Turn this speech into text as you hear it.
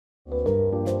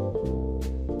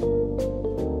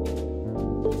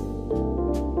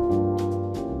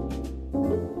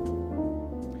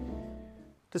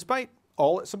Despite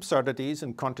all its absurdities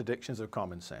and contradictions of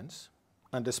common sense,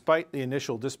 and despite the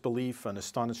initial disbelief and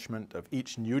astonishment of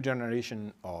each new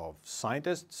generation of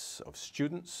scientists, of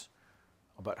students,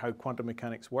 about how quantum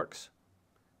mechanics works,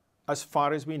 as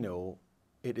far as we know,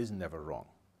 it is never wrong.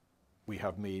 We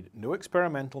have made no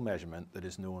experimental measurement that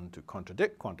is known to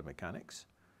contradict quantum mechanics,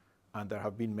 and there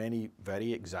have been many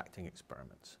very exacting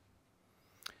experiments.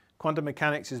 Quantum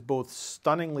mechanics is both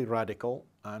stunningly radical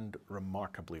and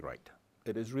remarkably right.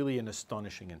 It is really an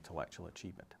astonishing intellectual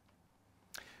achievement.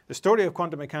 The story of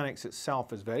quantum mechanics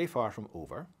itself is very far from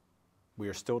over. We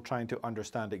are still trying to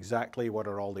understand exactly what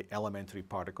are all the elementary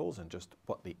particles and just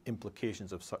what the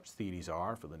implications of such theories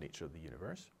are for the nature of the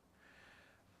universe.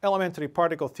 Elementary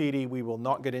particle theory we will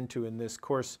not get into in this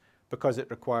course because it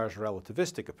requires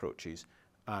relativistic approaches,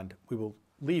 and we will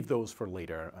leave those for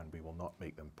later and we will not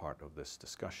make them part of this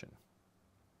discussion.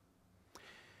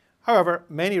 However,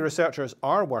 many researchers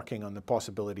are working on the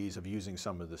possibilities of using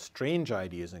some of the strange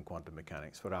ideas in quantum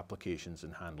mechanics for applications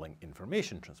in handling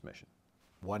information transmission.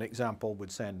 One example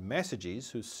would send messages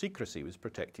whose secrecy was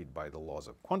protected by the laws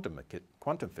of quantum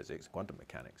physics, quantum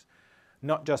mechanics,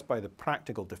 not just by the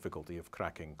practical difficulty of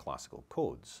cracking classical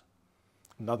codes.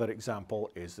 Another example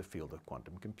is the field of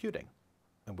quantum computing,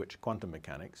 in which quantum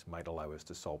mechanics might allow us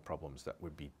to solve problems that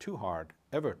would be too hard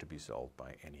ever to be solved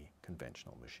by any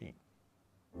conventional machine.